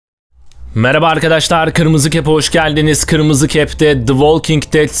Merhaba arkadaşlar, Kırmızı Kep'e hoş geldiniz. Kırmızı Kep'te The Walking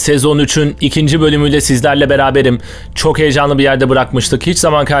Dead sezon 3'ün ikinci bölümüyle sizlerle beraberim. Çok heyecanlı bir yerde bırakmıştık. Hiç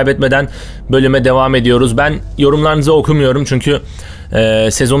zaman kaybetmeden bölüme devam ediyoruz. Ben yorumlarınızı okumuyorum çünkü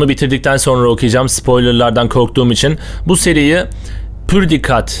sezonu bitirdikten sonra okuyacağım. Spoilerlardan korktuğum için. Bu seriyi pür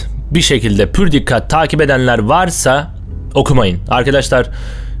dikkat takip edenler varsa okumayın. Arkadaşlar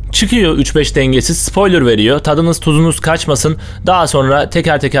çıkıyor 3-5 dengesiz, spoiler veriyor. Tadınız tuzunuz kaçmasın. Daha sonra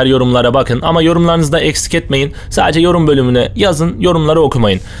teker teker yorumlara bakın. Ama yorumlarınızı da eksik etmeyin. Sadece yorum bölümüne yazın, yorumları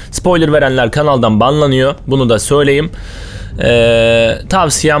okumayın. Spoiler verenler kanaldan banlanıyor. Bunu da söyleyeyim.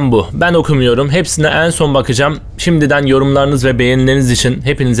 Tavsiyem bu. Ben okumuyorum. Hepsine en son bakacağım. Şimdiden yorumlarınız ve beğenileriniz için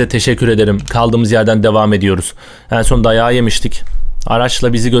hepinize teşekkür ederim. Kaldığımız yerden devam ediyoruz. En son dayağı yemiştik.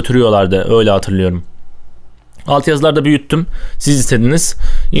 Araçla bizi götürüyorlardı. Öyle hatırlıyorum. Altyazılarda büyüttüm. Siz istediniz.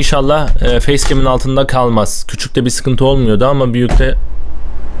 İnşallah facecam'in altında kalmaz. Küçükte bir sıkıntı olmuyordu ama büyükte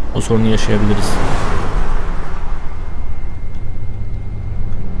o sorunu yaşayabiliriz.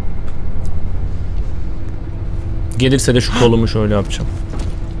 Gelirse de şu kolumu şöyle yapacağım.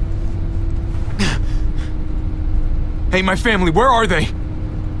 Hey, my family, where are they?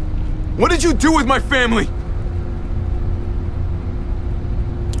 What did you do with my family?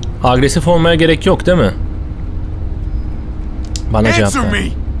 Agresif olmaya gerek yok değil mi? Bana cevap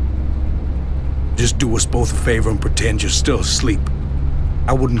ver. Just do us both a favor and pretend you're still asleep.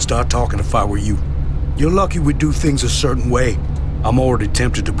 I wouldn't start talking if I were you. You're lucky we do things a certain way. I'm already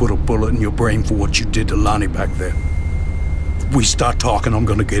tempted to put a bullet in your brain for what you did to Lonnie back there. If we start talking, I'm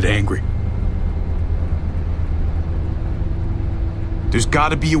gonna get angry. There's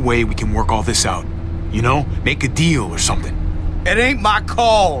gotta be a way we can work all this out. You know, make a deal or something. It ain't my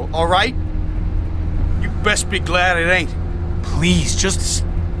call, all right? You best be glad it ain't. Please, just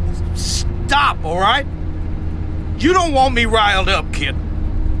stop, all right? You don't want me riled up, kid.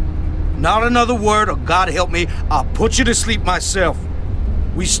 Not another word, or God help me, I'll put you to sleep myself.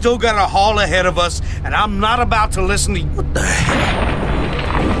 We still got a haul ahead of us, and I'm not about to listen to you. What the hell?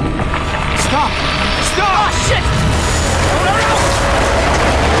 Stop! Stop! Oh, shit!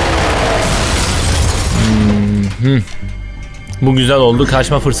 No, no, no! Bu güzel oldu.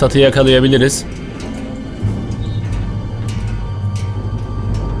 Kaçma fırsatı yakalayabiliriz.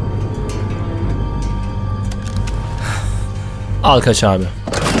 Al kaç abi.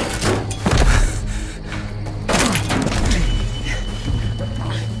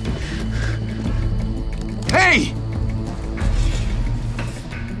 Hey!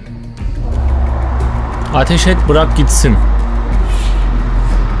 Ateş et, bırak gitsin.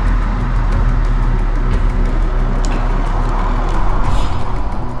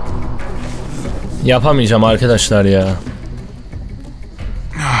 Yapamayacağım arkadaşlar ya.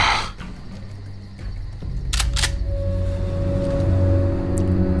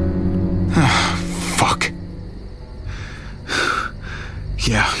 Fuck.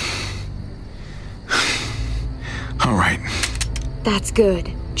 Yeah. All right. That's good.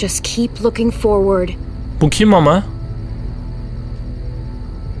 Just keep looking forward. Bu kim ama?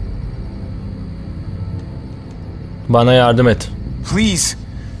 Bana yardım et. Please.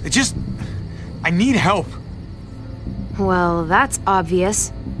 I need help. Well, that's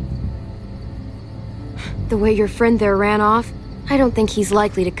obvious. The way your friend there ran off, I don't think he's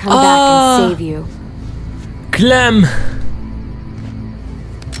likely to come back and save you. Clem.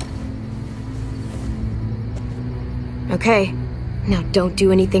 Okay, now don't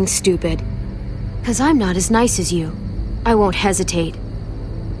do anything stupid. 'Cause I'm not as nice as you. I won't hesitate.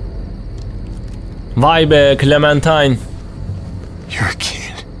 Vay be Clementine. You're a kid.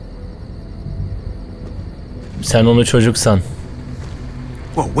 Sen onu çocuksan.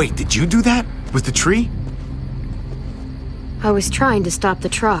 Well, wait, did you do that? With the tree? I was trying to stop the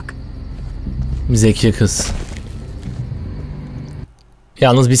truck. Zeki kız.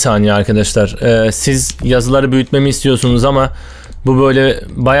 Yalnız bir saniye arkadaşlar. Siz yazıları büyütmemi istiyorsunuz ama bu böyle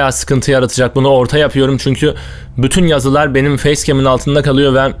bayağı sıkıntı yaratacak. Bunu orta yapıyorum çünkü bütün yazılar benim facecam'in altında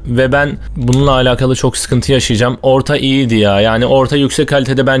kalıyor ve ben bununla alakalı çok sıkıntı yaşayacağım. Orta iyiydi ya. Yani orta yüksek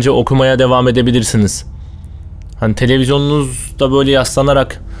kalitede bence okumaya devam edebilirsiniz. Hani televizyonunuzda böyle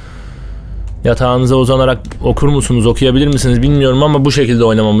yaslanarak, yatağınıza uzanarak okur musunuz, okuyabilir misiniz bilmiyorum ama bu şekilde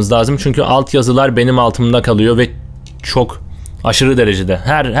oynamamız lazım. Çünkü alt yazılar benim altımda kalıyor ve çok aşırı derecede.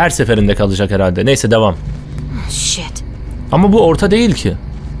 Her seferinde kalacak herhalde. Neyse devam. Shit. Ama bu orta değil ki.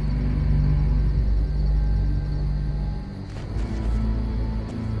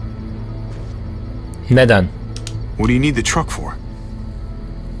 Neden? What do you need the truck for?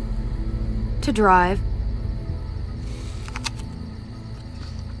 To drive.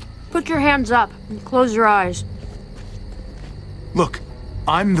 Put your hands up and close your eyes. Look,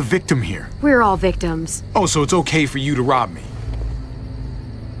 I'm the victim here. We're all victims. Oh, so it's okay for you to rob me?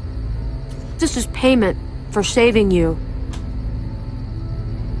 This is payment for saving you.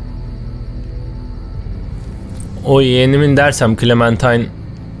 O yeğenimin dersem Clementine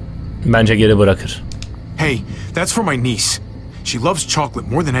bence geri bırakır. Hey, that's for my niece. She loves chocolate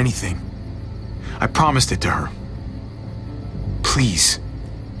more than anything. I promised it to her. Please.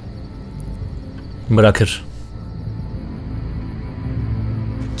 Bırakır.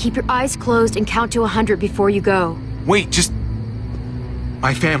 Keep your eyes closed and count to 100 before you go. Wait, just...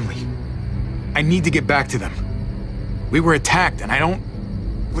 My family. I need to get back to them. We were attacked and I don't...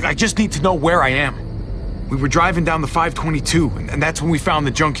 Look, I just need to know where I am. We were driving down the 522 and that's when we found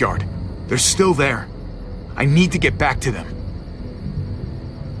the junkyard. They're still there. I need to get back to them.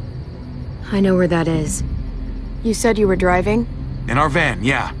 I know where that is. You said you were driving? In our van,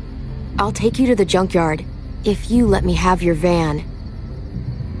 yeah. I'll take you to the junkyard, if you let me have your van.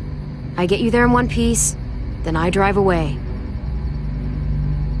 I get you there in one piece, then I drive away.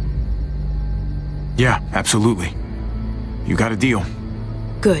 Yeah, absolutely. You got a deal.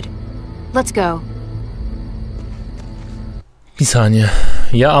 Good. Let's go. Bir saniye.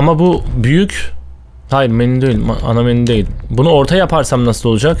 Ya ama bu büyük. Hayır, menü değil. Ana menü değil. Bunu orta yaparsam nasıl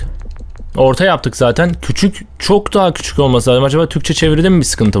olacak? Orta yaptık zaten. Küçük, çok daha küçük olması lazım. Acaba Türkçe çeviride mi bir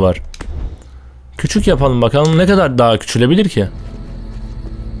sıkıntı var? Küçük yapalım bakalım. Ne kadar daha küçülebilir ki?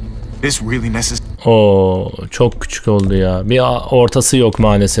 Oo, çok küçük oldu ya. Bir ortası yok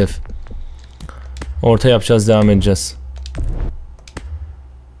maalesef. Orta yapacağız, devam edeceğiz.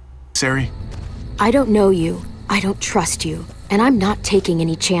 Sari? I don't know you. I don't trust you. And I'm not taking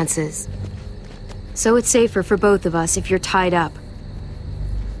any chances. So it's safer for both of us if you're tied up.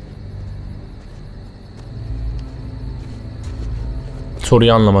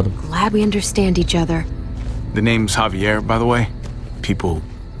 Soruyu anlamadım. Glad we understand each other. The name's Javier, by the way. People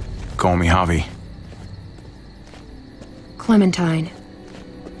call me Javi. Clementine.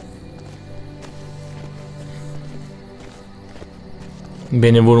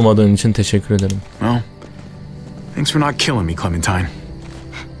 Beni vurmadığın için teşekkür ederim. Well, thanks for not killing me, Clementine.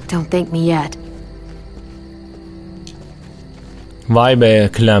 Don't thank me yet. Vay be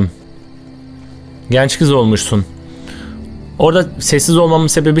Clem. Genç kız olmuşsun. Orada sessiz olmamın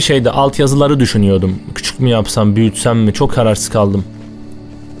sebebi şeydi. Altyazıları düşünüyordum. Küçük mü yapsam, büyütsem mi? Çok kararsız kaldım.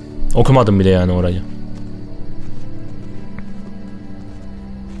 Okumadım bile yani orayı.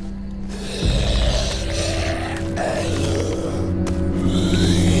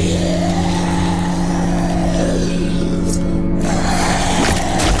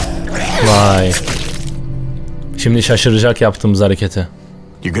 Vay. Şimdi şaşıracak yaptığımız hareketi.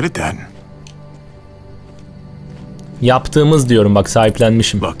 You're good at that. Yaptığımız diyorum, bak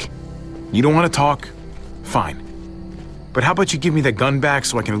sahiplenmişim. Look, you don't want to talk? Fine. But how about you give me that gun back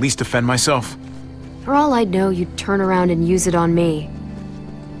so I can at least defend myself? For all I know, you'd turn around and use it on me.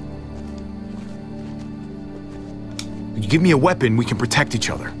 You give me a weapon, we can protect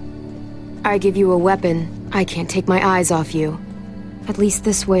each other. I give you a weapon, I can't take my eyes off you. At least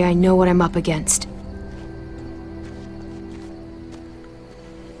this way I know what I'm up against.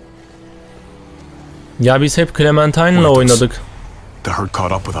 Ya biz hep Clementine'la oynadık. The herd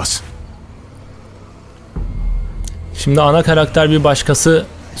caught up with us. Şimdi ana karakter bir başkası,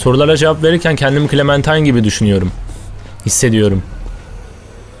 sorulara cevap verirken kendimi Clementine gibi düşünüyorum. Hissediyorum.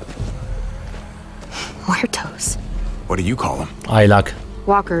 Muertos. What do you call them? Aylak.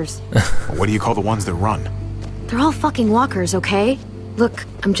 Walkers. What do you call the ones that run? They're all fucking walkers, okay? Look,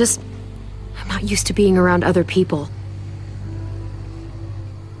 I'm not used to being around other people.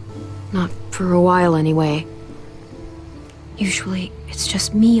 Not for a while, anyway. Usually, it's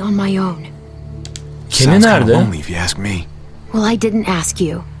just me on my own. Kenny nerede? Lonely if you ask me. Well, I didn't ask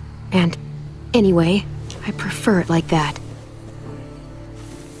you. And, anyway, I prefer it like that.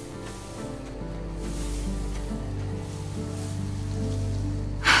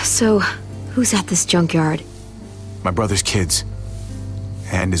 So, who's at this junkyard? My brother's kids.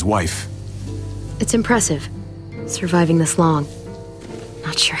 And his wife. It's impressive, surviving this long.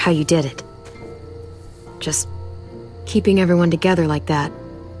 Not sure how you did it. Just keeping everyone together like that.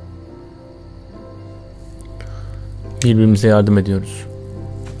 Birbirimize yardım ediyoruz.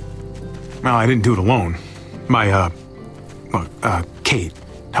 Well, I didn't do it alone. My, Kate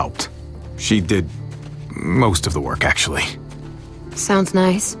helped. She did most of the work, actually. Sounds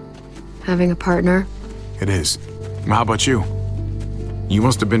nice. Having a partner. It is. How about you? You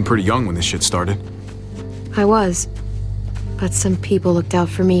must have been pretty young when this shit started. I was. But some people looked out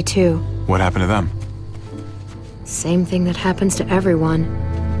for me, too. What happened to them? Same thing that happens to everyone.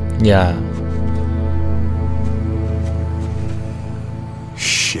 Ya.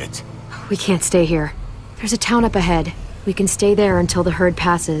 bullshit. We can't stay here. There's a town up ahead. We can stay there until the herd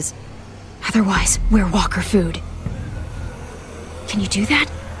passes. Otherwise, we're walker food. Can you do that?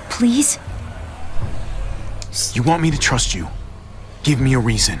 Please? You want me to trust you? Give me a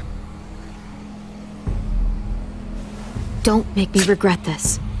reason. Don't make me regret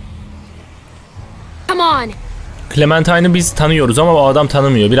this. Come on. Clementine'ı biz tanıyoruz ama o adam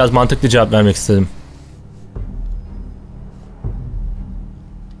tanımıyor. Biraz mantıklı cevap vermek istedim.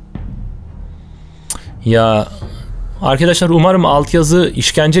 Ya arkadaşlar, umarım altyazı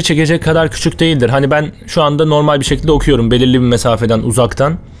işkence çekecek kadar küçük değildir. Hani ben şu anda normal bir şekilde okuyorum, belirli bir mesafeden,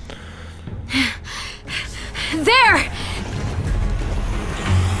 uzaktan. There.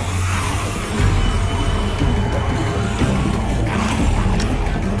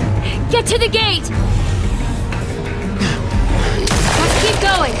 Get to the gate. Let's keep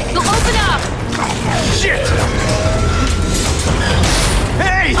going. They'll open up. Shit!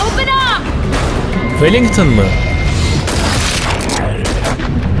 Hey! Open up. Wellington mı?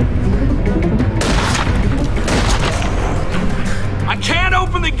 I can't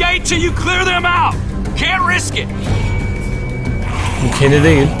open the gate till you clear them out. Can't risk it. Kendi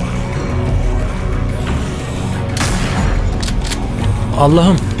değil.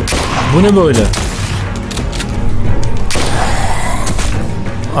 Allah'ım. Bu ne böyle?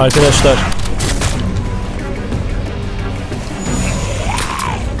 Arkadaşlar.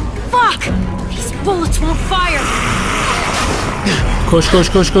 Fuck! These bullets won't fire. Koş koş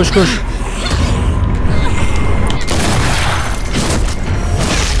koş koş koş.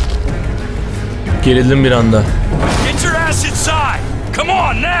 Gerildim bir anda. Get your ass inside. Come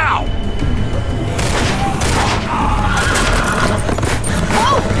on now.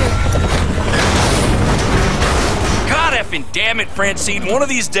 God effing damn it, Francine. One of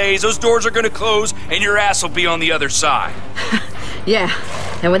these days, those doors are gonna close and your ass will be on the other side. Yeah,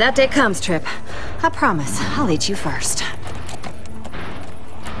 and when that day comes, Trip, I promise I'll eat you first.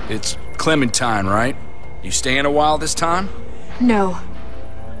 It's Clementine, right? You staying a while this time? No.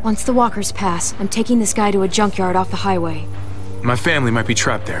 Once the walkers pass, I'm taking this guy to a junkyard off the highway. My family might be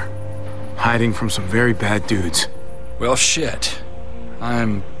trapped there, hiding from some very bad dudes. Well, shit.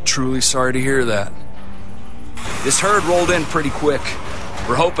 I'm truly sorry to hear that. This herd rolled in pretty quick.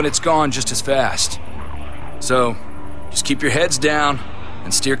 We're hoping it's gone just as fast. So, just keep your heads down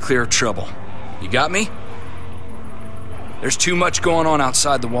and steer clear of trouble. You got me? There's too much going on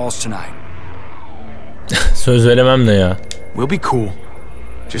outside the walls tonight. Söz veremem de ya. We'll be cool.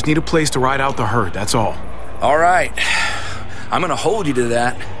 Just need a place to ride out the herd, that's all. All right. I'm gonna hold you to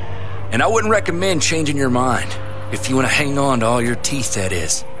that. And I wouldn't recommend changing your mind. If you want to hang on to all your teeth, that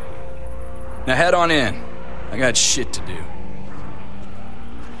is. Now head on in. I got shit to do.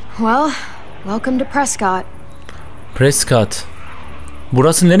 Well, welcome to Prescott. Prescott.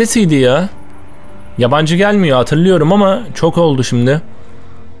 Burası neresiydi ya? Yabancı gelmiyor, hatırlıyorum ama çok oldu şimdi.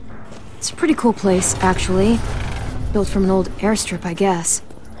 It's a pretty cool place, actually. Built from an old airstrip, I guess.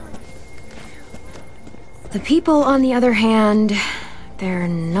 The people, on the other hand, they're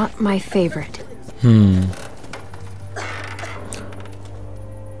not my favorite.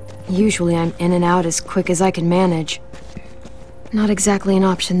 Usually I'm in and out as quick as I can manage. Not exactly an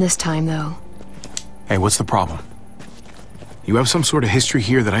option this time, though. Hey, what's the problem? You have some sort of history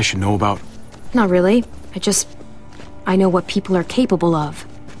here that I should know about? Not really. I know what people are capable of.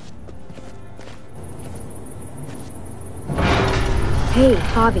 Hey,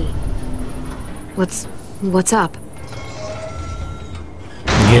 Javi. What's up?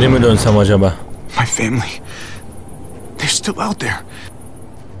 Geri mi dönsem acaba? My family. They're still out there.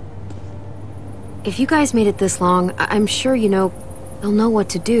 If you guys made it this long, I'm sure they'll know what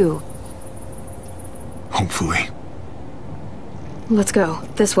to do. Hopefully. Let's go.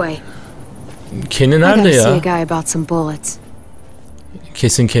 This way. Kenny I nerede gotta see a ya? guy about some bullets.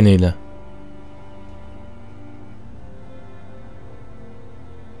 Kesin Kenny'yle.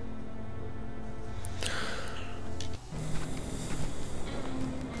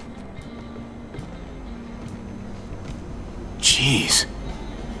 Jeez.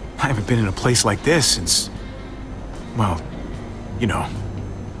 I haven't been in a place like this since... well,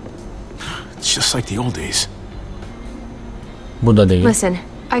 it's just like the old days. Bu da değil. Listen,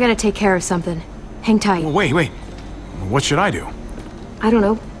 I gotta take care of something. Hang tight. Well, wait. What should I do? I don't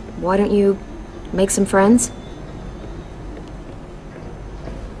know. Why don't you make some friends?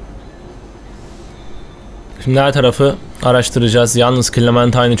 Şimdi her tarafı araştıracağız. Yalnız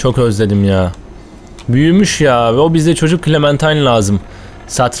Clementine'ı çok özledim ya. Büyümüş ya ve o bize çocuk Clementine lazım.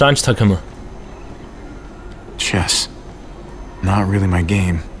 Satranç takımı. Chess. Not really my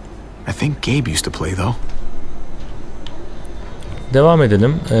game. I think Gabe used to play though. Devam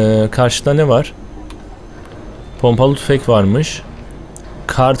edelim. Karşıda ne var? Pompalı tüfek varmış.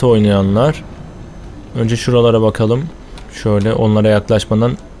 Kart oynayanlar. Önce şuralara bakalım. Şöyle onlara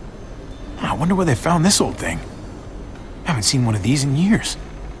yaklaşmadan. I wonder where they found this old thing. I haven't seen one of these in years.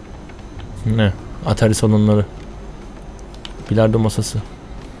 Ne? Atari salonları. Bilardo masası.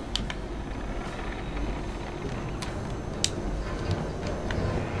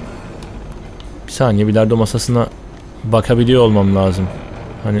 Bir saniye, bilardo masasına bakabiliyor olmam lazım.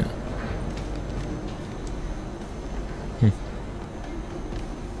 Hani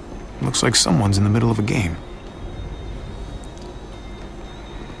Looks like someone's in the middle of a game.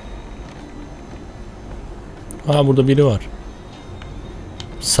 aa, burada biri var.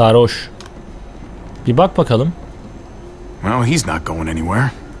 Sarhoş. Bir bak bakalım. Well, he's not going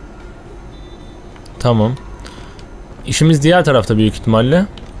anywhere. Tamam. İşimiz diğer tarafta büyük ihtimalle.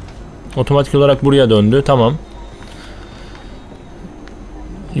 Otomatik olarak buraya döndü. Tamam.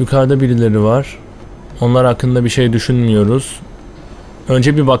 Yukarıda birileri var. Onlar hakkında bir şey düşünmüyoruz.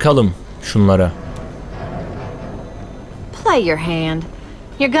 Önce bir bakalım şunlara. Play your hand.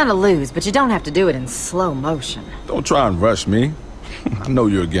 You're gonna lose, but you don't have to do it in slow motion. Don't try and rush me. I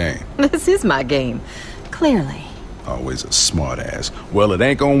know your game. This is my game. Clearly. Always a smart ass. Well, it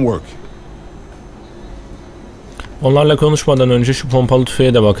ain't gonna work. Onlarla konuşmadan önce şu pompalı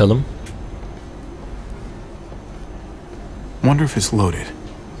tüfeğe de bakalım. Wonder if it's loaded.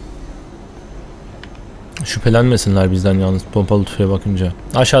 Şüphelenmesinler bizden yalnız pompalı tüfeğe bakınca.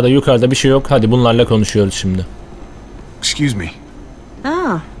 Aşağıda yukarıda bir şey yok. Hadi bunlarla konuşuyoruz şimdi. Excuse me.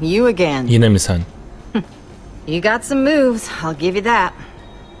 Oh, you again. Yine mi sen? You got some moves, I'll give you that.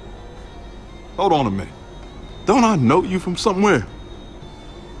 Hold on a minute. Don't I know you from somewhere?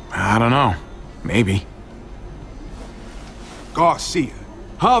 I don't know. Maybe. Garcia.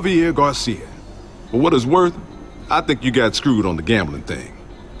 Javier Garcia. For what it's worth, I think you got screwed on the gambling thing.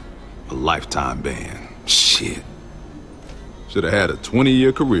 A lifetime ban. Shit. Should have had a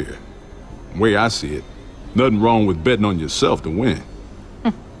 20-year career. The way I see it, nothing wrong with betting on yourself to win.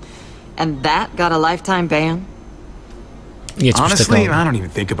 And that got a lifetime ban? Geçmişte Honestly, kaldı. I don't even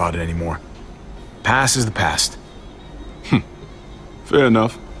think about it anymore. Past is the past. Fair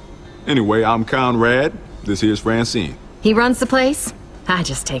enough. Anyway, I'm Conrad. This here's Francine. He runs the place? I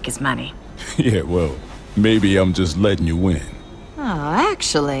just take his money. Yeah, well, maybe I'm just letting you win. Oh,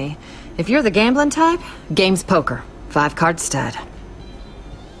 actually, if you're the gambling type, game's poker. 5-card stud.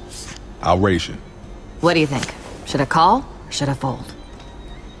 I'll race you. What do you think? Should I call or should I fold?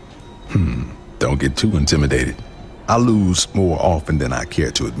 Don't get too intimidated. I lose more often than I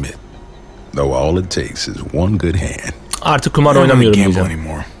care to admit. Though all it takes is one good hand. Artık kumar I don't really oynamıyorum gamble diyeceğim.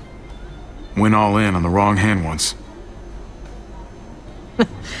 anymore. Went all in on the wrong hand once.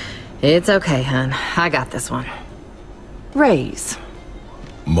 It's okay, hun. I got this one. Raise.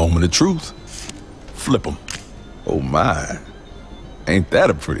 Moment of truth. Flip 'em. Oh my. Ain't that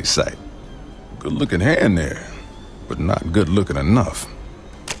a pretty sight? Good looking hand there, but not good looking enough.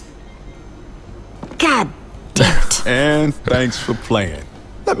 God damn it. And thanks for playing.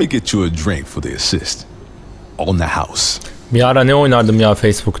 Let me get you a drink for the assist. On the house. Bir ara ne oynardım ya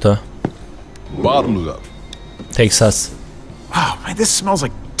Facebook'ta. Bottoms up. Texas. Wow, man, this smells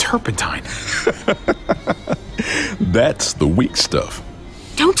like turpentine. That's the weak stuff.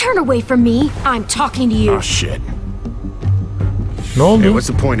 Don't turn away from me. I'm talking to you. Oh, shit. Ne oldu? Hey, what's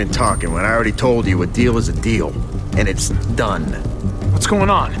the point in talking when I already told you a deal is a deal, and it's done? What's going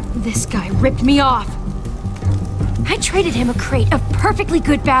on? This guy ripped me off. I traded him a crate of perfectly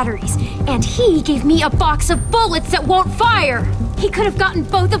good batteries, and he gave me a box of bullets that won't fire. He could have gotten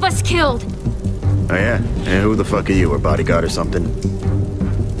both of us killed. Oh yeah? And who the fuck are you, a bodyguard or something?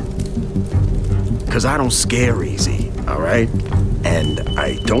 Cause I don't scare easy, alright? And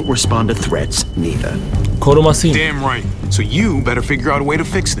I don't respond to threats, neither. Korumasıyım. Damn right. So you better figure out a way to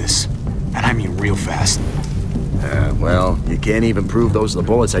fix this. And I mean real fast. Well, you can't even prove those are the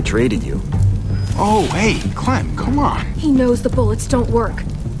bullets I traded you. Oh, hey, Clem, come on. He knows the bullets don't work.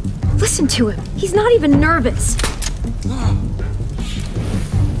 Listen to him. He's not even nervous.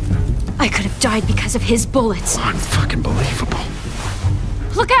 I could have died because of his bullets. Unfucking believable.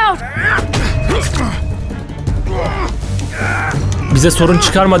 Look out! Bize sorun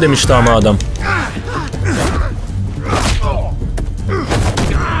çıkarma demişti ama adam.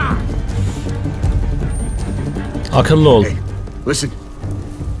 Akıllı ol. Hey, listen.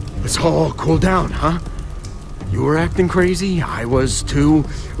 Let's all cool down, huh? You were acting crazy, I was too.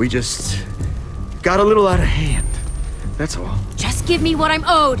 We just got a little out of hand. That's all. Just give me what I'm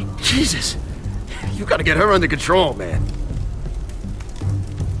owed. Jesus. You gotta get her under control, man.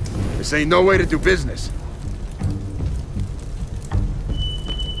 This ain't no way to do business.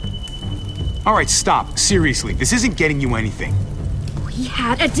 All right, stop. Seriously, this isn't getting you anything. We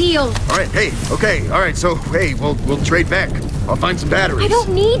had a deal. All right, hey, okay, all right, so, hey, we'll trade back. I'll find some batteries. I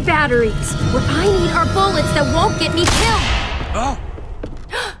don't need batteries. What I need are bullets that won't get me killed. Oh.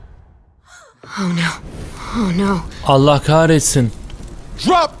 Oh no. Oh no. Allah kahretsin.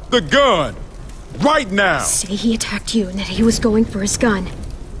 Drop the gun! Right now! Say he attacked you and that he was going for his gun.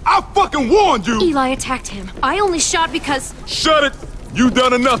 I fucking warned you! Eli attacked him. I only shot because... Shut it! You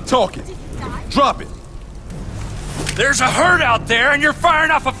done enough talking. Drop it. There's a herd out there and you're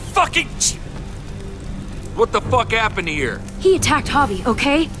firing off a fucking... What the fuck happened here? He attacked Javi,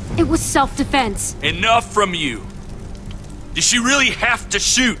 okay? It was self-defense. Enough from you. Did she really have to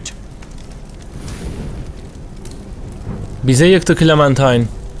shoot? Bize yıktı Clementine.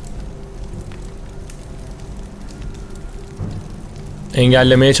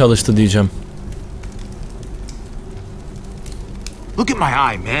 Engellemeye çalıştı diyeceğim. Look at my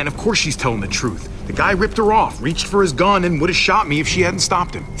eye, man. Of course she's telling the truth. The guy ripped her off, reached for his gun, and would have shot me if she hadn't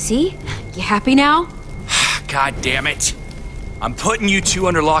stopped him. See? You happy now? God damn it. I'm putting you two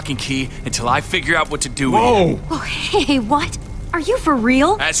under lock and key until I figure out what to do with Whoa! you. Oh, hey, what? Are you for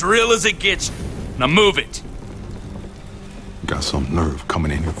real? As real as it gets. Now move it. Got some nerve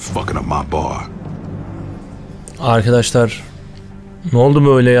coming in here fucking up my bar. Arkadaşlar, ne oldu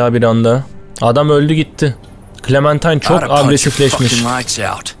böyle ya bir anda? Adam öldü gitti. Clementine çok agresifleşmiş.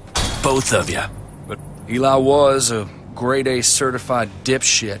 Both of you. But Eli was a grade A certified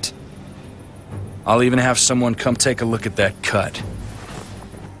dipshit. I'll even have someone come take a look at that cut.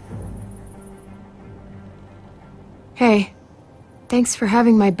 Hey, thanks for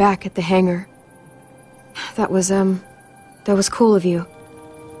having my back at the hangar. That was cool of you.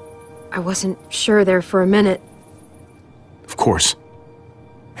 I wasn't sure there for a minute. Of course.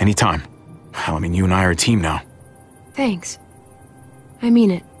 Anytime. Hell, I mean, you and I are a team now. Thanks. I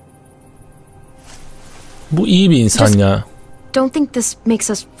mean it. Bu iyi bir insan ya. Don't think this makes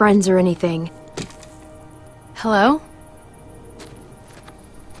us friends or anything. Hello?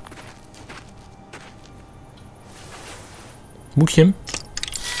 Bu kim?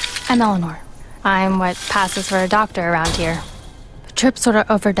 I'm Eleanor. I'm what passes for a doctor around here. But Trip sort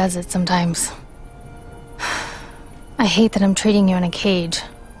of overdoes it sometimes. I hate that I'm treating you in a cage,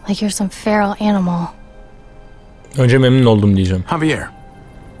 like you're some feral animal. Önce memnun oldum diyeceğim. Javier.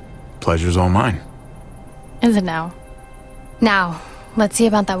 Pleasure's all mine. Is it now? Now, let's see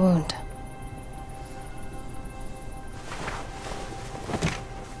about that wound.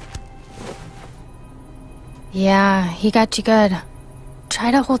 Yeah, he got you good.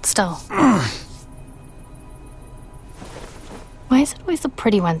 Try to hold still. Why is it always the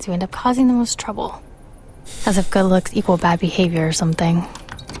pretty ones who end up causing the most trouble? As if good looks equal bad behavior or something.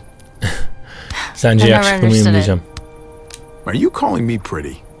 Sence yakışıklı mıyım diyeceğim. Are you calling me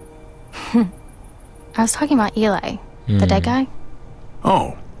pretty? I was talking about Eli, the dead guy.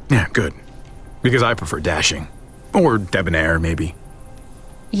 Oh, yeah, good. Because I prefer dashing. Or debonair, maybe.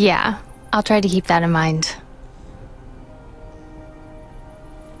 Yeah, I'll try to keep that in mind.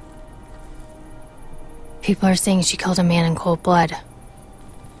 People are saying she killed a man in cold blood.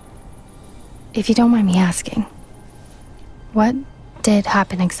 If you don't mind me asking, what did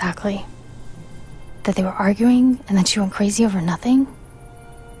happen exactly? That they were arguing and then she went crazy over nothing?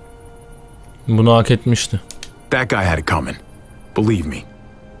 Bunu hak etmişti. That guy had it coming. Believe me.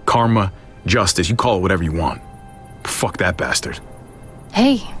 Karma, justice, you call it whatever you want. Fuck that bastard.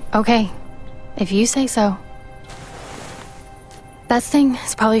 Hey, okay. If you say so. Best thing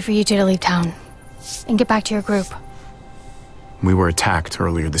is probably for you two to leave town. And get back to your group. We were attacked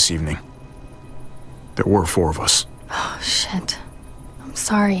earlier this evening. There were 4 of us. Oh, shit. I'm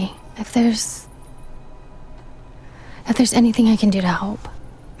sorry. If there's anything I can do to help.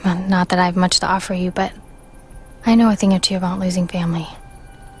 Well, not that I have much to offer you, but I know a thing or two about losing family.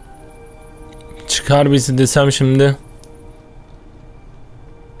 Çıkar bizi desem şimdi.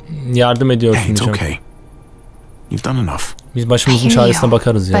 Yardım ediyorsun Hey, it's diyeceğim. okay. You've done enough. Biz başımızın çaresine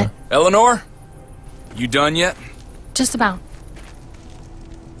bakarız ya. Eleanor? You done yet? Just about.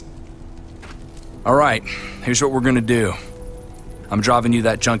 All right, here's what we're gonna do. I'm driving you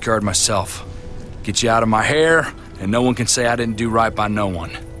that junkyard myself. Get you out of my hair, and no one can say I didn't do right by no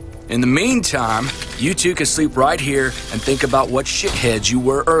one. In the meantime, you two can sleep right here and think about what shitheads you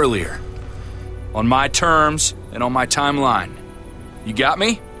were earlier. On my terms and on my timeline. You got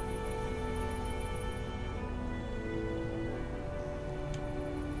me?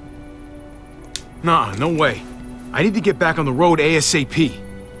 Nah, no way. I need to get back on the road ASAP.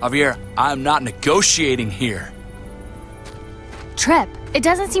 Javier, I'm not negotiating here. Trip, it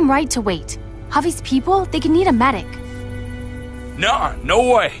doesn't seem right to wait. Javi's people, they could need a medic. Nuh-uh,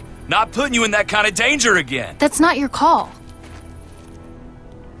 no way. Not putting you in that kind of danger again. That's not your call.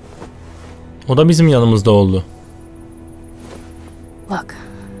 O da bizim yanımızda oldu. Look,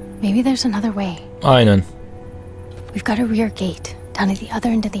 maybe there's another way. Aynen. We've got a rear gate down at the other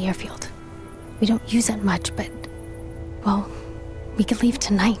end of the airfield. We don't use it much, but, well, we could leave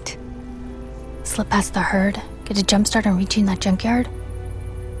tonight. Slip past the herd, get a jump start on reaching that junkyard.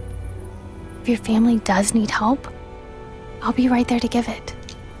 If your family does need help, I'll be right there to give it.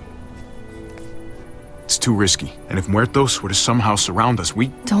 It's too risky. And if Muertos were to somehow surround us,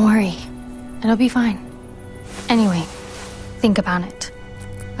 we... Don't worry. It'll be fine. Anyway, think about it.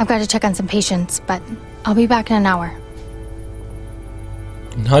 I've got to check on some patients, but I'll be back in an hour.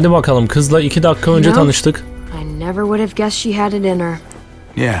 Hadi bakalım, kızla 2 dakika önce tanıştık. I never would have guessed she had it in her.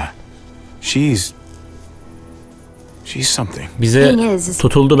 Yeah. She's something. Bize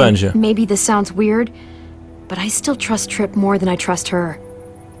tutuldu bence. Maybe this sounds weird, but I still trust Tripp more than I trust her.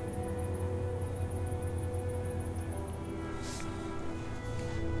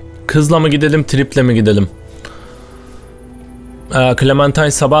 Kızla mı gidelim, Tripp'le mi gidelim?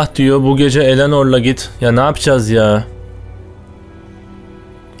 Clementine sabah diyor, bu gece Eleanor'la git. Ya ne yapacağız ya?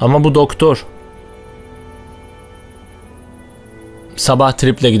 Ama bu doktor. Sabah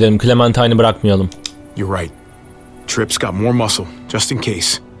Tripp'le gidelim, Clementine'i bırakmayalım. You're right. Tripp's got more muscle, just in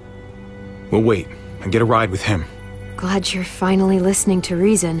case. We'll wait and get a ride with him. Glad you're finally listening to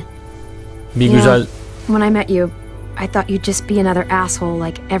reason. Bir güzel... When I met you, I thought you'd just be another asshole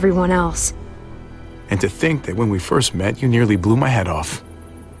like everyone else. And to think that when we first met, you nearly blew my head off.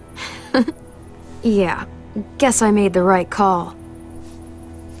 Yeah, guess I made the right call.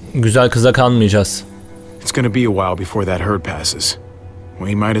 Güzel kıza kanmayacağız. It's gonna be a while before that herd passes.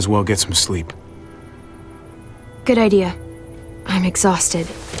 We might as well get some sleep. Good idea. I'm exhausted.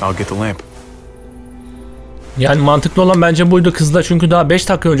 I'll get the lamp. Yani mantıklı olan bence buydu kızla, çünkü daha 5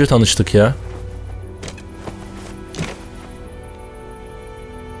 dakika önce tanıştık ya.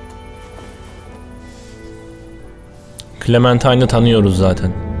 Clementine'ı tanıyoruz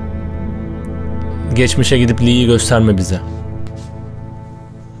zaten. Geçmişe gidip Lee'yi gösterme bize.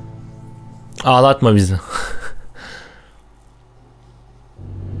 Ağlatma bizi.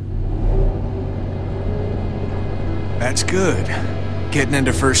 That's good. Getting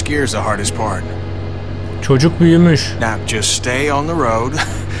into first gear is the hardest part. Çocuk büyümüş. Now just stay on the road.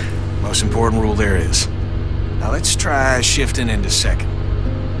 Most important rule there is. Now let's try shifting into second.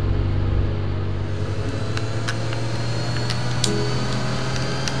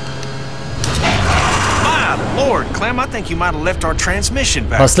 My Lord, Clem, I think you might have left our transmission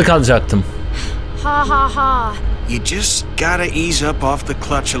back. Bastık alacaktım. Ha ha ha. You just gotta ease up off the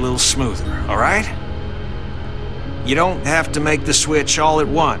clutch a little smoother, all right? You don't have to make the switch all at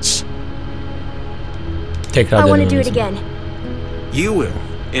once. Tekrar I want to do it denememiz. again. You will.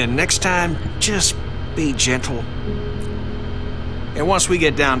 And next time, just be gentle. And once we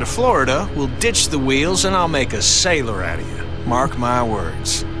get down to Florida, we'll ditch the wheels and I'll make a sailor out of you. Mark my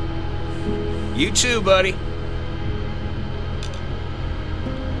words. You too, buddy.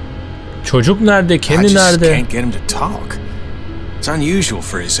 Çocuk nerede? Kendi I just nerede? can't get him to talk. It's unusual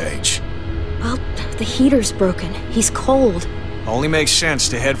for his age. Well, the heater's broken. He's cold. Only makes sense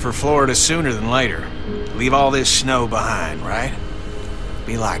to head for Florida sooner than later. Leave all this snow behind, right?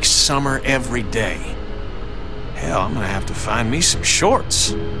 Be like summer every day. Hell, I'm gonna have to find me some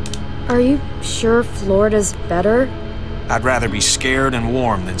shorts. Are you sure Florida's better? I'd rather be scared and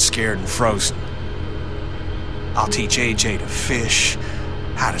warm than scared and frozen. I'll teach AJ to fish,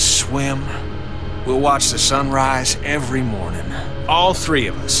 how to swim. We'll watch the sunrise every morning. All 3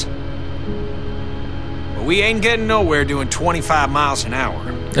 of us. But we ain't getting nowhere doing 25 miles an hour.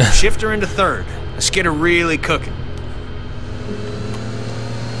 Shift her into third. Let's get her really cooking.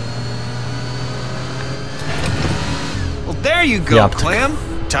 Well, there you go, Yaptık. Clem.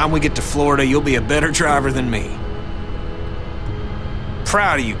 Time we get to Florida, you'll be a better driver than me.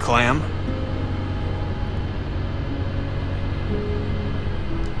 Proud of you, Clem.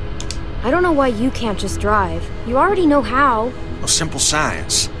 I don't know why you can't just drive. You already know how. Well, simple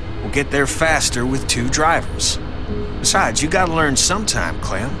science. We'll get there faster with 2 drivers. Besides, you gotta learn sometime,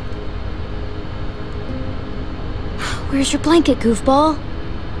 Clem. Where's your blanket, goofball?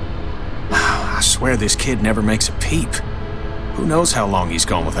 I swear this kid never makes a peep. Who knows how long he's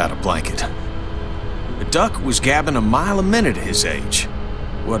gone without a blanket? The duck was gabbing a mile a minute at his age.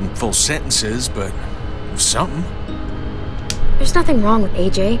 Wasn't full sentences, but it was something. There's nothing wrong with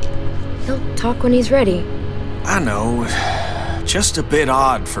AJ. He'll talk when he's ready. I know. Just a bit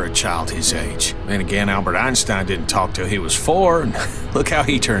odd for a child his age. Then again, Albert Einstein didn't talk till he was 4, and look how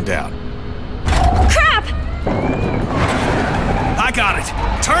he turned out. Crap! I I got it.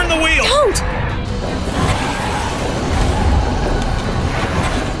 Turn the wheel. Don't!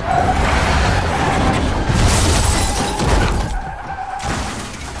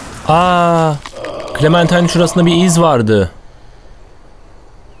 Clementine şurasında bir iz vardı.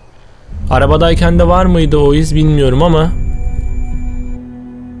 Arabadayken de var mıydı o iz bilmiyorum ama.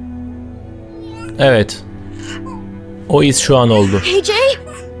 Evet. O iz şu an oldu. Hey Jay?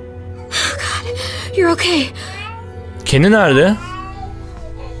 Oh God, you're okay. Kenny nerede?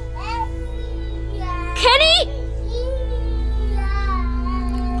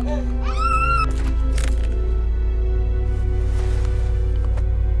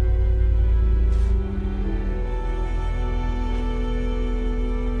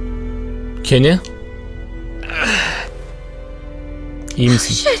 Kenny? Kenny? İyi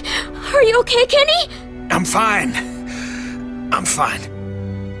misin? Shit. Are you okay, Kenny? I'm fine. I'm fine.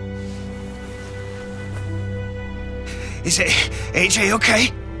 Is AJ okay?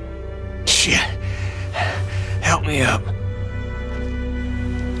 Shit. Help me up.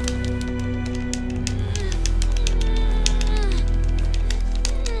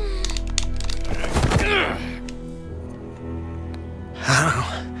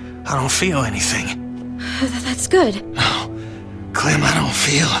 I don't feel anything. That's good. No, Clem, I don't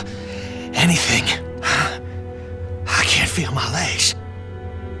feel anything. I can't feel my legs.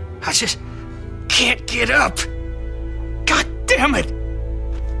 I just can't get up. God damn it!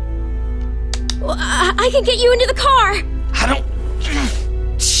 Well, I can get you into the car. I don't...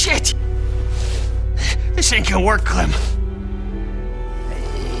 Shit! This ain't gonna work, Clem.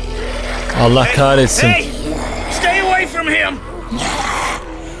 Allah kahretsin. Hey! Stay away from him!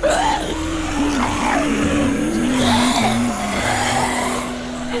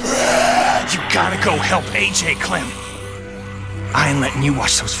 You gotta go help AJ, Clem. I ain't letting you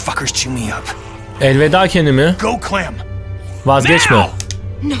watch those fuckers chew me up. Elveda Kenny mi? Go, Clem. Vazgeçme. Now!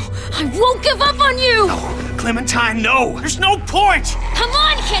 No, I won't give up on you. No, Clementine, no. There's no point. Come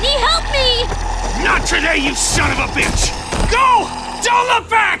on, Kenny, help me. Not today, you son of a bitch. Go! Don't look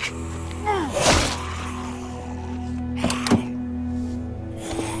back!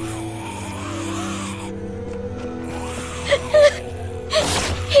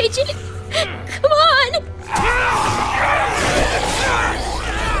 AJ, come on.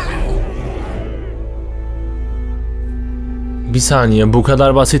 Bir saniye, bu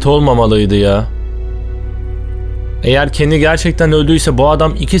kadar basit olmamalıydı ya. Eğer Kenny gerçekten öldüyse bu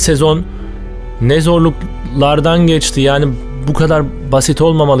adam 2 sezon ne zorluklardan geçti, yani bu kadar basit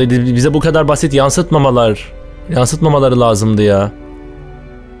olmamalıydı. Bize bu kadar basit yansıtmamaları lazımdı ya.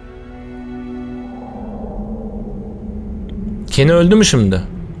 Kenny öldü mü şimdi?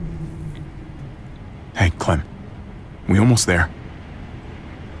 Hey, Clem. We almost there.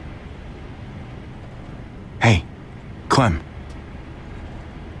 Hey, Clem.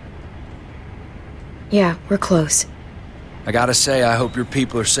 Yeah, we're close. I gotta say, I hope your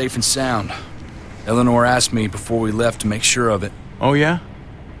people are safe and sound. Eleanor asked me before we left to make sure of it. Oh, yeah?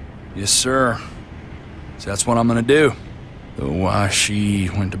 Yes, sir. So that's what I'm gonna do. Though why she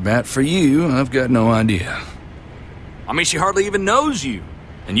went to bat for you, I've got no idea. I mean, she hardly even knows you.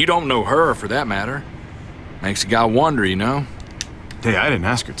 And you don't know her, for that matter. Makes a guy wonder, you know? Hey, I didn't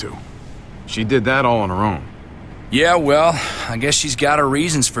ask her to. She did that all on her own. Yeah, well, I guess she's got her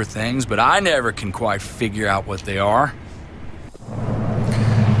reasons for things, but I never can quite figure out what they are.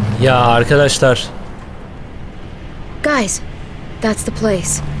 Ya arkadaşlar. Guys, that's the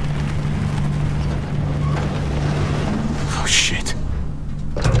place. Oh, shit.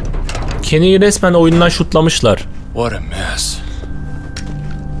 Kenny'yi resmen oyundan şutlamışlar. What a mess.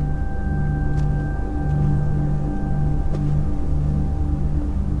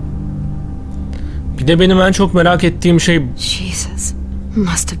 Bir de benim en çok merak ettiğim şey... Jesus,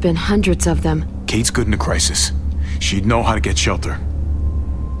 must have been hundreds of them. Kate's good in a crisis. She'd know how to get shelter.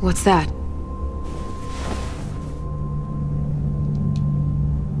 What's that?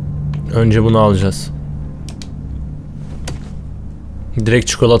 Önce bunu alacağız. Direkt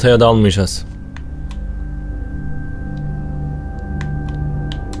çikolataya dalmayacağız.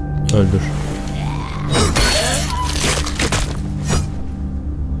 Öldür.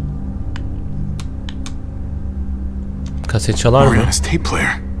 Kaset çalar mı? Mariana's tape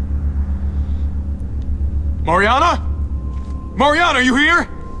player. Mariana? Mariana, are you here?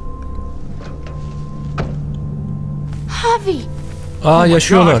 Javi!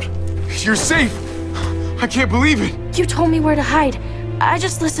 Yaşıyorlar. You're safe. I can't believe it. You told me where to hide. I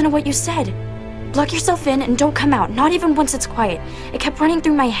just listened to what you said. Lock yourself in and don't come out, not even once it's quiet. It kept running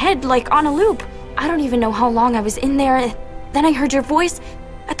through my head like on a loop. I don't even know how long I was in there. Then I heard your voice.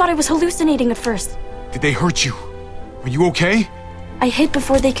 I thought I was hallucinating at first. Did they hurt you? Are you okay? I hid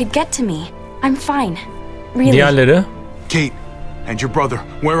before they could get to me. I'm fine. Really. Diğerleri? Kate and your brother,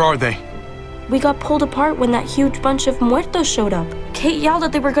 where are they? We got pulled apart when that huge bunch of muertos showed up. Kate yelled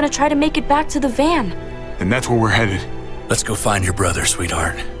that they were gonna try to make it back to the van. And that's where we're headed. Let's go find your brother,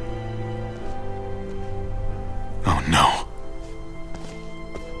 sweetheart. Oh no.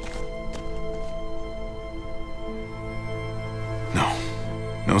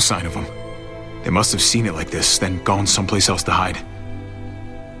 No sign of him. They must have seen it like this, then gone someplace else to hide.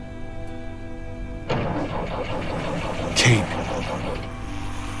 Kate.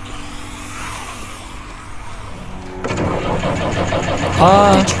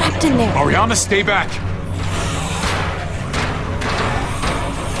 They're trapped in there. Ariana, stay back.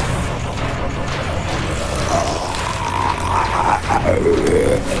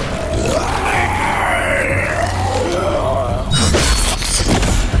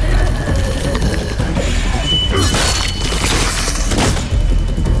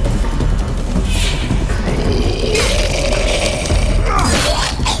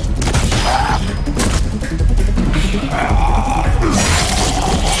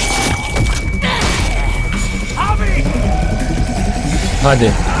 Hadi.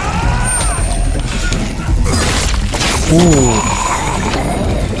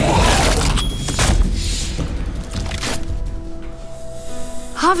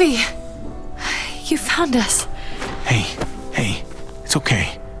 Javi, you found us. Hey, it's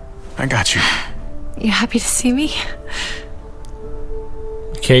okay. I got you. You happy to see me?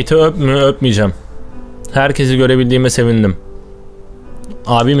 Kate'i öpmeyeceğim. Herkesi görebildiğime sevindim.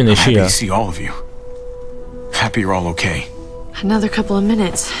 Abimin eşi Happy ya. to see all of you. Happy you're all okay. Another couple of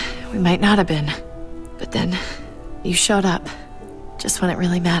minutes. We might not have been. But then, you showed up. Just when it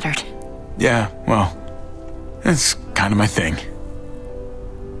really mattered. Yeah, well, that's kind of my thing.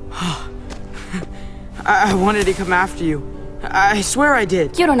 I wanted to come after you. I swear I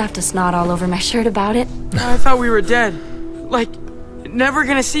did. You don't have to snot all over my shirt about it. I thought we were dead. Like, never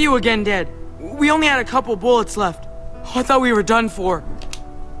gonna see you again dead. We only had a couple bullets left. I thought we were done for.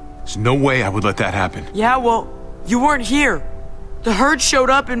 There's no way I would let that happen. Yeah, well, you weren't here. The herd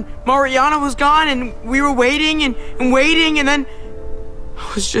showed up and Mariana was gone and we were waiting and waiting and then...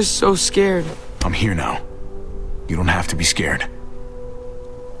 I was just so scared. I'm here now. You don't have to be scared.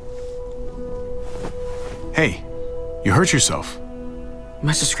 Hey, you hurt yourself.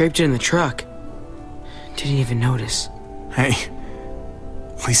 Must have scraped it in the truck. Didn't even notice. Hey,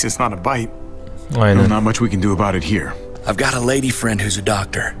 at least it's not a bite. Aynen. Not much we can do about it here. I've got a lady friend who's a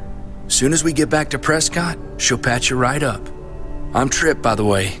doctor. Soon as we get back to Prescott, she'll patch you right up. I'm Tripp, by the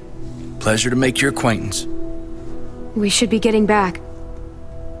way. Pleasure to make your acquaintance. We should be getting back.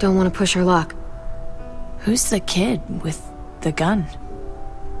 Don't want to push our luck. Who's the kid with the gun?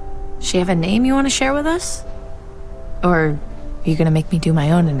 She have a name you want to share with us? Or are you gonna make me do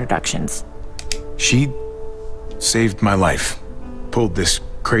my own introductions? She saved my life. Pulled this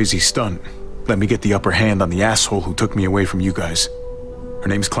crazy stunt. Let me get the upper hand on the asshole who took me away from you guys. Her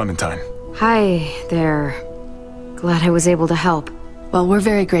name's Clementine. Hi there. Glad I was able to help. Well, we're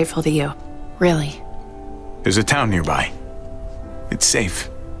very grateful to you. Really. There's a town nearby. It's safe.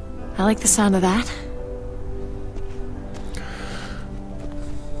 I like the sound of that.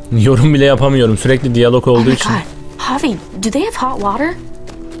 Yorum bile yapamıyorum. Sürekli diyalog olduğu için. God. Javi, do they have hot water?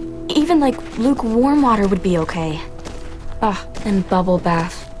 Even like lukewarm water would be okay. And bubble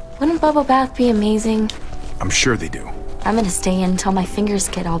bath. Wouldn't bubble bath be amazing? I'm sure they do. I'm gonna stay in until my fingers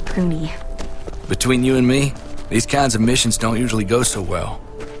get all pruny. Between you and me, these kinds of missions don't usually go so well.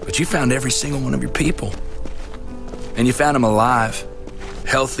 But you found every single one of your people. And you found them alive,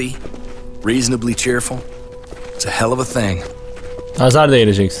 healthy, reasonably cheerful. It's a hell of a thing. Azar da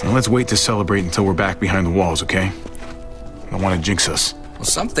yereceksin. Now let's wait to celebrate until we're back behind the walls, okay? I don't want to jinx us. Well,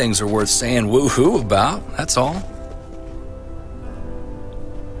 some things are worth saying woo-hoo about, that's all.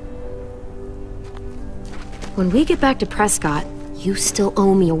 When we get back to Prescott, you still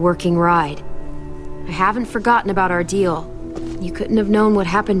owe me a working ride. I haven't forgotten about our deal. You couldn't have known what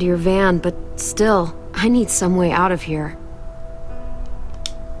happened to your van, but still, I need some way out of here.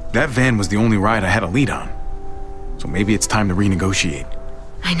 That van was the only ride I had a lead on. So maybe it's time to renegotiate.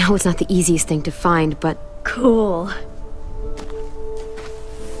 I know it's not the easiest thing to find, but cool.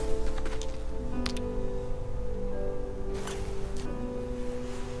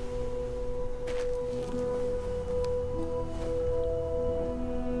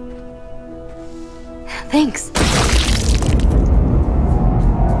 Thanks.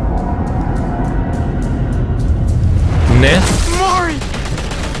 Ne? Mari!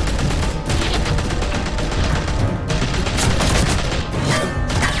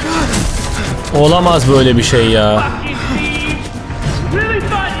 Olamaz böyle bir şey ya.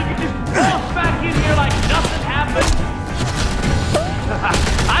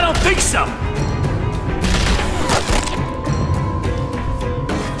 so.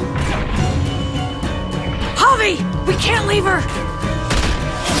 Javi, we can't leave her.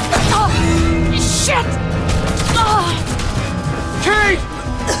 Oh, shit! Oh. Kate!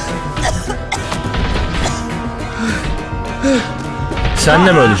 Sen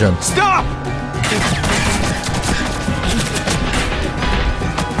de mi öleceksin? Stop!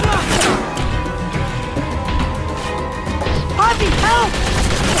 Javi, help!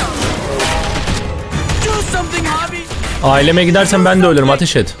 Do something, Javi! Aileme gidersen ben de ölürüm,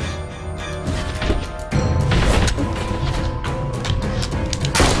 ateş et.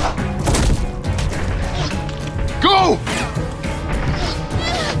 Go!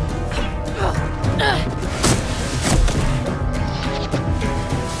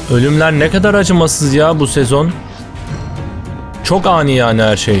 Ölümler ne kadar acımasız ya bu sezon. Çok ani yani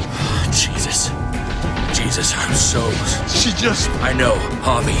her şey. Jesus, I'm so... She just... I know,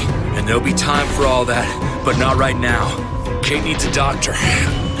 Javi, and there'll be time for all that, but not right now. Kate needs a doctor.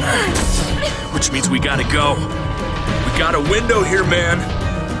 Which means we gotta go. We got a window here, man.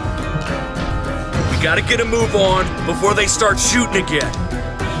 We gotta get a move on before they start shooting again.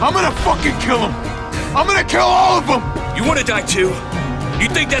 I'm gonna fucking kill him! I'm gonna kill all of them! You wanna die too? You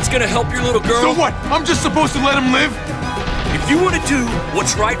think that's gonna help your little girl? So what? I'm just supposed to let him live? If you wanna do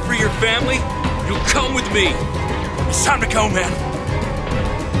what's right for your family, you'll come with me. It's time to go, man.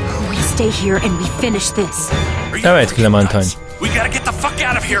 We stay here and we finish this. Evet Clementine. We gotta get the fuck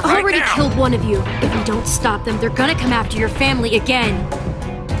out of here I right already now. killed one of you. If we don't stop them, they're gonna come after your family again.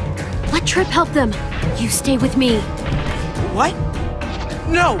 Let Trip help them. You stay with me. What?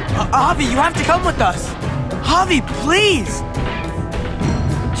 No, Javi, you have to come with us. Javi, please.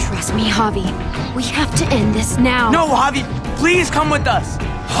 Trust me, Javi. We have to end this now. No, Javi, please come with us.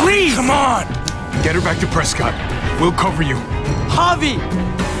 Please. Come on. Get her back to Prescott. We'll cover you. Javi.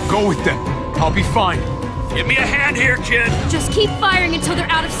 Go with them. I'll be fine. Give me a hand here, kid. Just keep firing until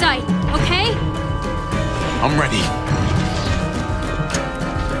they're out of sight, okay? I'm ready.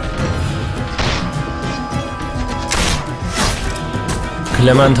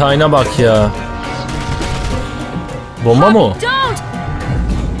 Clementine'a bak ya. Bomba mı o? Don't!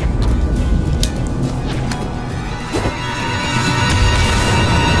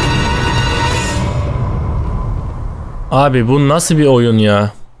 Abi bu nasıl bir oyun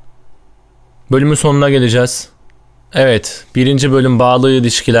ya? Bölümün sonuna geleceğiz. Evet, birinci bölüm bağlı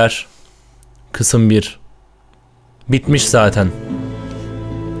ilişkiler. Kısım 1. Bitmiş zaten.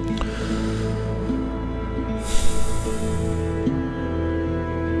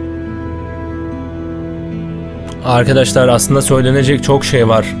 Arkadaşlar aslında söylenecek çok şey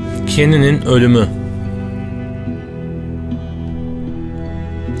var. Kenny'nin ölümü.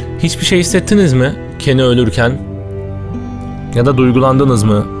 Hiçbir şey hissettiniz mi Kenny ölürken? Ya da duygulandınız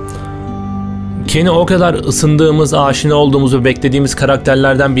mı? Kenny o kadar ısındığımız, aşina olduğumuz ve beklediğimiz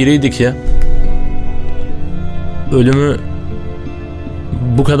karakterlerden biriydi ki ölümü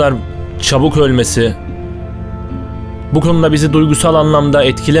bu kadar çabuk ölmesi, bu konuda bizi duygusal anlamda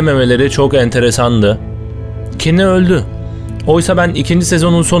etkilememeleri çok enteresandı. Kenny öldü. Oysa ben ikinci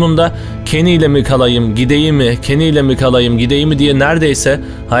sezonun sonunda Kenny ile mi kalayım, gideyim mi, Kenny ile mi kalayım, gideyim mi diye neredeyse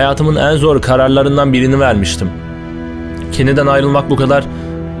hayatımın en zor kararlarından birini vermiştim. Kenny'den ayrılmak bu kadar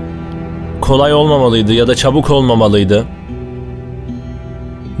kolay olmamalıydı ya da çabuk olmamalıydı.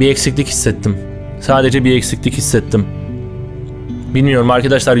 Bir eksiklik hissettim. Sadece bir eksiklik hissettim. Bilmiyorum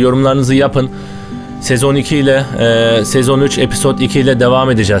arkadaşlar, yorumlarınızı yapın. Sezon 2 ile sezon 3 episod 2 ile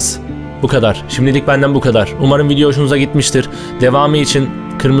devam edeceğiz. Bu kadar. Şimdilik benden bu kadar. Umarım video hoşunuza gitmiştir. Devamı için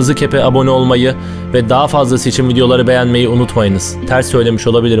Kırmızı Kep'e abone olmayı ve daha fazlası için videoları beğenmeyi unutmayınız. Ters söylemiş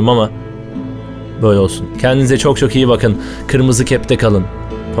olabilirim ama böyle olsun. Kendinize çok çok iyi bakın. Kırmızı Kep'te kalın.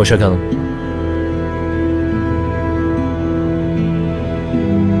 Hoşça kalın.